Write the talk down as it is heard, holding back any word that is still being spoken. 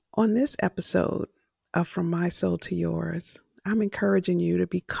On this episode of From My Soul to Yours, I'm encouraging you to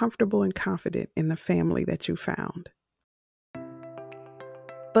be comfortable and confident in the family that you found.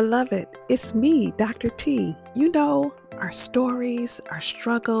 Beloved, it's me, Dr. T. You know, our stories, our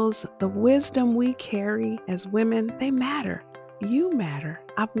struggles, the wisdom we carry as women, they matter. You matter.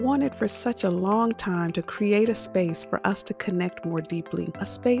 I've wanted for such a long time to create a space for us to connect more deeply, a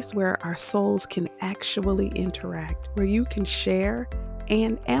space where our souls can actually interact, where you can share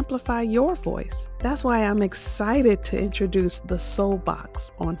and amplify your voice. That's why I'm excited to introduce the Soul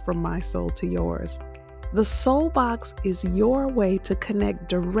Box on From My Soul to Yours. The Soul Box is your way to connect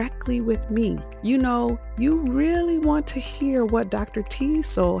directly with me. You know, you really want to hear what Dr. T's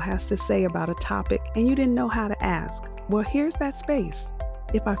soul has to say about a topic and you didn't know how to ask. Well, here's that space.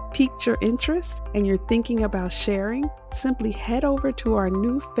 If I've piqued your interest and you're thinking about sharing, simply head over to our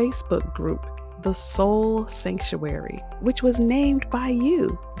new Facebook group, The Soul Sanctuary, which was named by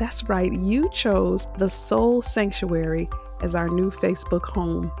you. That's right, you chose The Soul Sanctuary as our new Facebook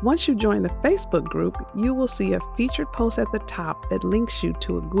home. Once you join the Facebook group, you will see a featured post at the top that links you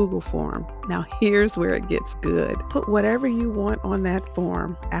to a Google form. Now here's where it gets good. Put whatever you want on that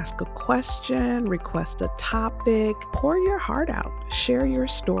form. Ask a question, request a topic, pour your heart out, share your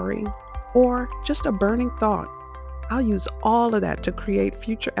story, or just a burning thought. I'll use all of that to create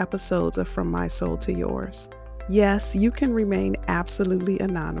future episodes of From My Soul to Yours. Yes, you can remain absolutely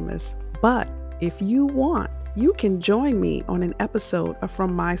anonymous, but if you want, you can join me on an episode of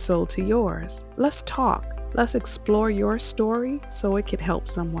From My Soul to Yours. Let's talk. Let's explore your story so it can help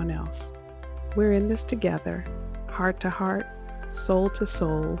someone else. We're in this together, heart to heart, soul to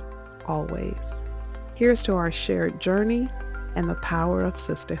soul, always. Here's to our shared journey and the power of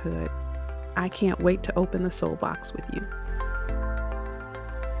sisterhood. I can't wait to open the Soul Box with you.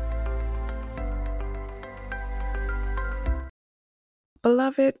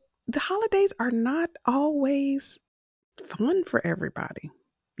 Beloved, the holidays are not always fun for everybody.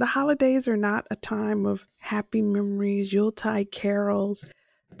 The holidays are not a time of happy memories, Yuletide carols,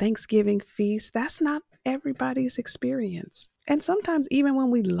 Thanksgiving feasts. That's not everybody's experience. And sometimes even when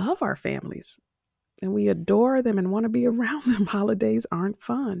we love our families and we adore them and want to be around them, holidays aren't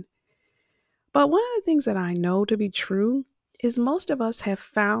fun. But one of the things that I know to be true is most of us have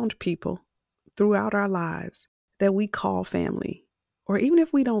found people throughout our lives that we call family. Or even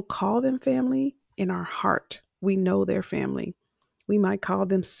if we don't call them family, in our heart, we know they're family. We might call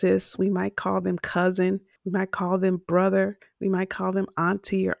them sis, we might call them cousin, we might call them brother, we might call them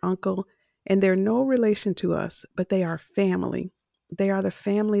auntie or uncle, and they're no relation to us, but they are family. They are the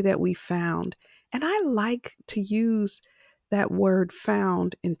family that we found. And I like to use that word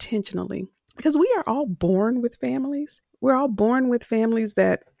found intentionally because we are all born with families. We're all born with families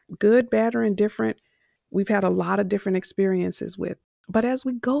that, good, bad, or indifferent, we've had a lot of different experiences with. But as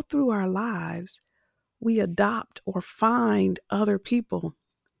we go through our lives, we adopt or find other people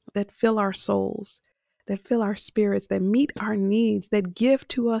that fill our souls, that fill our spirits, that meet our needs, that give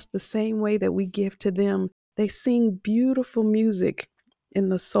to us the same way that we give to them. They sing beautiful music in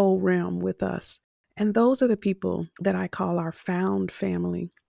the soul realm with us. And those are the people that I call our found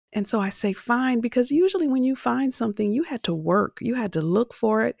family. And so I say find because usually when you find something, you had to work, you had to look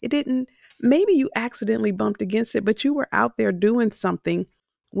for it. It didn't, maybe you accidentally bumped against it, but you were out there doing something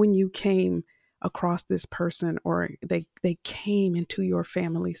when you came across this person or they came into your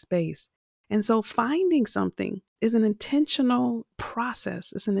family space. And so finding something is an intentional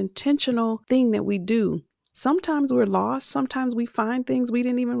process. It's an intentional thing that we do. Sometimes we're lost. Sometimes we find things we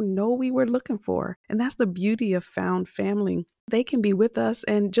didn't even know we were looking for. And that's the beauty of found family. They can be with us.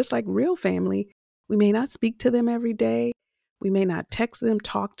 And just like real family, we may not speak to them every day. We may not text them,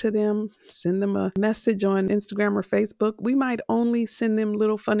 talk to them, send them a message on Instagram or Facebook. We might only send them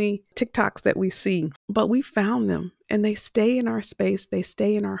little funny TikToks that we see, but we found them and they stay in our space. They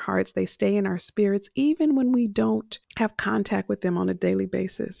stay in our hearts. They stay in our spirits, even when we don't have contact with them on a daily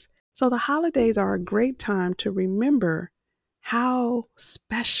basis. So the holidays are a great time to remember how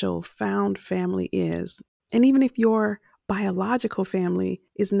special found family is. And even if your biological family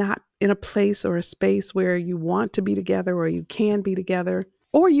is not in a place or a space where you want to be together or you can be together,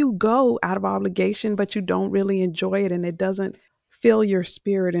 or you go out of obligation, but you don't really enjoy it and it doesn't fill your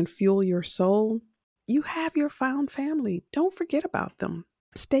spirit and fuel your soul, you have your found family. Don't forget about them.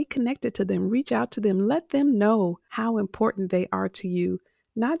 Stay connected to them. Reach out to them. Let them know how important they are to you,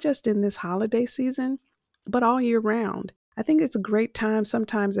 not just in this holiday season, but all year round. I think it's a great time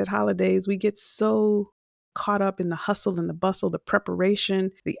sometimes at holidays. We get so caught up in the hustle and the bustle, the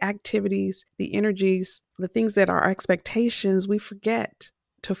preparation, the activities, the energies, the things that are our expectations, we forget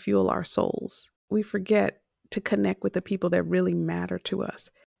to fuel our souls. We forget to connect with the people that really matter to us.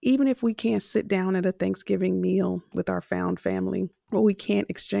 Even if we can't sit down at a Thanksgiving meal with our found family, or we can't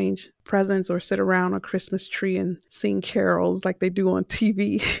exchange presents or sit around a Christmas tree and sing carols like they do on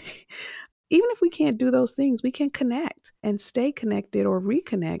TV, even if we can't do those things, we can connect and stay connected or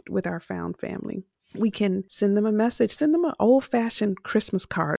reconnect with our found family. We can send them a message, send them an old-fashioned Christmas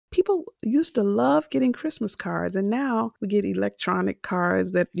card. People used to love getting Christmas cards, and now we get electronic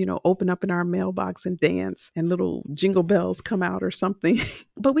cards that, open up in our mailbox and dance, and little jingle bells come out or something.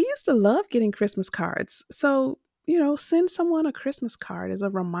 But we used to love getting Christmas cards. So, send someone a Christmas card as a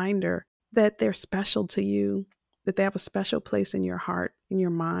reminder that they're special to you, that they have a special place in your heart, in your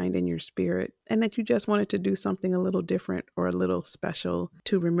mind, in your spirit, and that you just wanted to do something a little different or a little special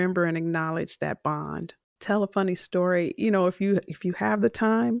to remember and acknowledge that bond. Tell a funny story. If you have the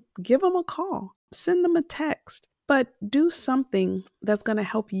time, give them a call, send them a text, but do something that's going to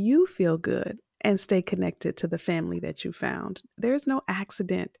help you feel good and stay connected to the family that you found. There's no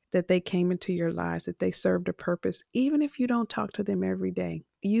accident that they came into your lives, that they served a purpose, even if you don't talk to them every day.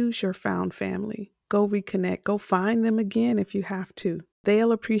 Use your found family. Go reconnect. Go find them again if you have to.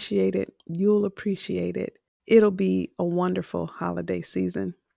 They'll appreciate it. You'll appreciate it. It'll be a wonderful holiday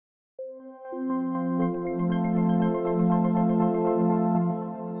season.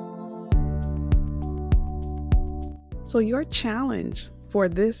 So your challenge for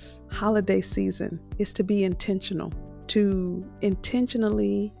this holiday season is to be intentional, to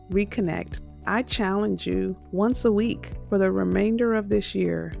intentionally reconnect. I challenge you once a week for the remainder of this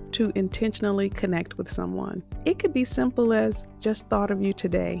year to intentionally connect with someone. It could be simple as just thought of you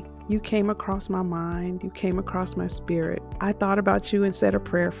today. You came across my mind. You came across my spirit. I thought about you and said a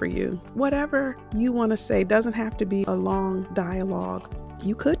prayer for you. Whatever you want to say doesn't have to be a long dialogue.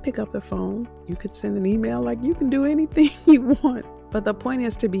 You could pick up the phone. You could send an email. You can do anything you want. But the point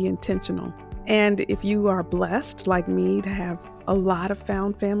is to be intentional. And if you are blessed like me to have a lot of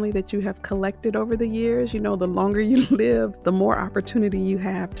found family that you have collected over the years, the longer you live, the more opportunity you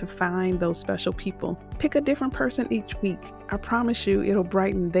have to find those special people. Pick a different person each week. I promise you it'll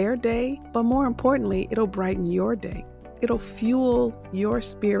brighten their day, but more importantly, it'll brighten your day. It'll fuel your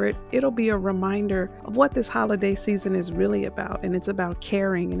spirit. It'll be a reminder of what this holiday season is really about. And it's about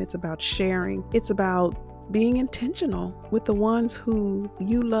caring, and it's about sharing. It's about being intentional with the ones who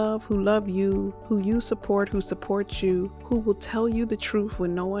you love you, who you support, who support you, who will tell you the truth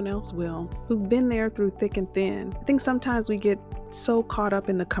when no one else will, who've been there through thick and thin. I think sometimes we get so caught up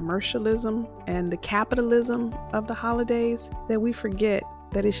in the commercialism and the capitalism of the holidays that we forget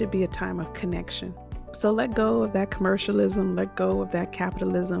that it should be a time of connection. So let go of that commercialism, let go of that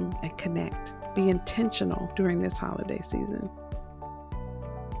capitalism, and connect. Be intentional during this holiday season.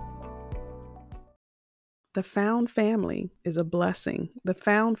 The found family is a blessing. The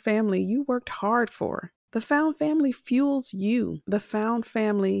found family you worked hard for. The found family fuels you. The found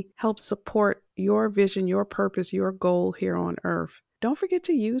family helps support your vision, your purpose, your goal here on earth. Don't forget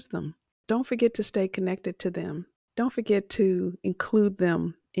to use them. Don't forget to stay connected to them. Don't forget to include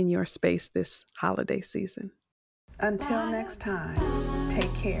them in your space this holiday season. Until next time,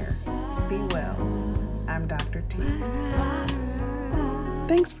 take care. Be well. I'm Dr. T.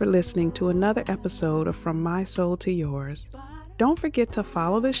 Thanks for listening to another episode of From My Soul to Yours. Don't forget to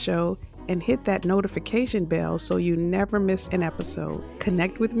follow the show and hit that notification bell so you never miss an episode.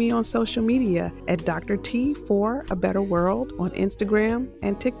 Connect with me on social media at Dr. T for a Better World on Instagram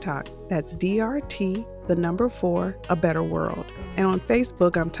and TikTok. That's DRT, the number 4, a Better World. And on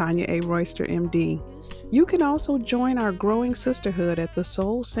Facebook, I'm Tanya A. Royster, MD. You can also join our growing sisterhood at The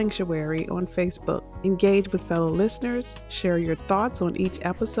Soul Sanctuary on Facebook. Engage with fellow listeners, share your thoughts on each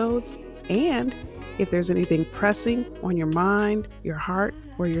episode, and if there's anything pressing on your mind, your heart,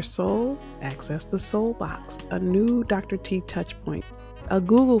 or your soul, access the Soul Box, a new Dr. T touchpoint, a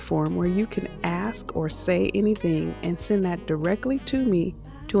Google form where you can ask or say anything and send that directly to me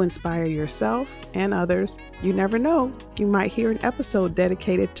to inspire yourself and others. You never know, you might hear an episode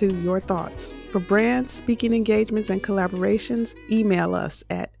dedicated to your thoughts. For brands, speaking engagements, and collaborations, email us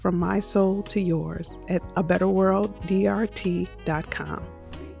at FromMySoulToYours@abetterworlddrt.com.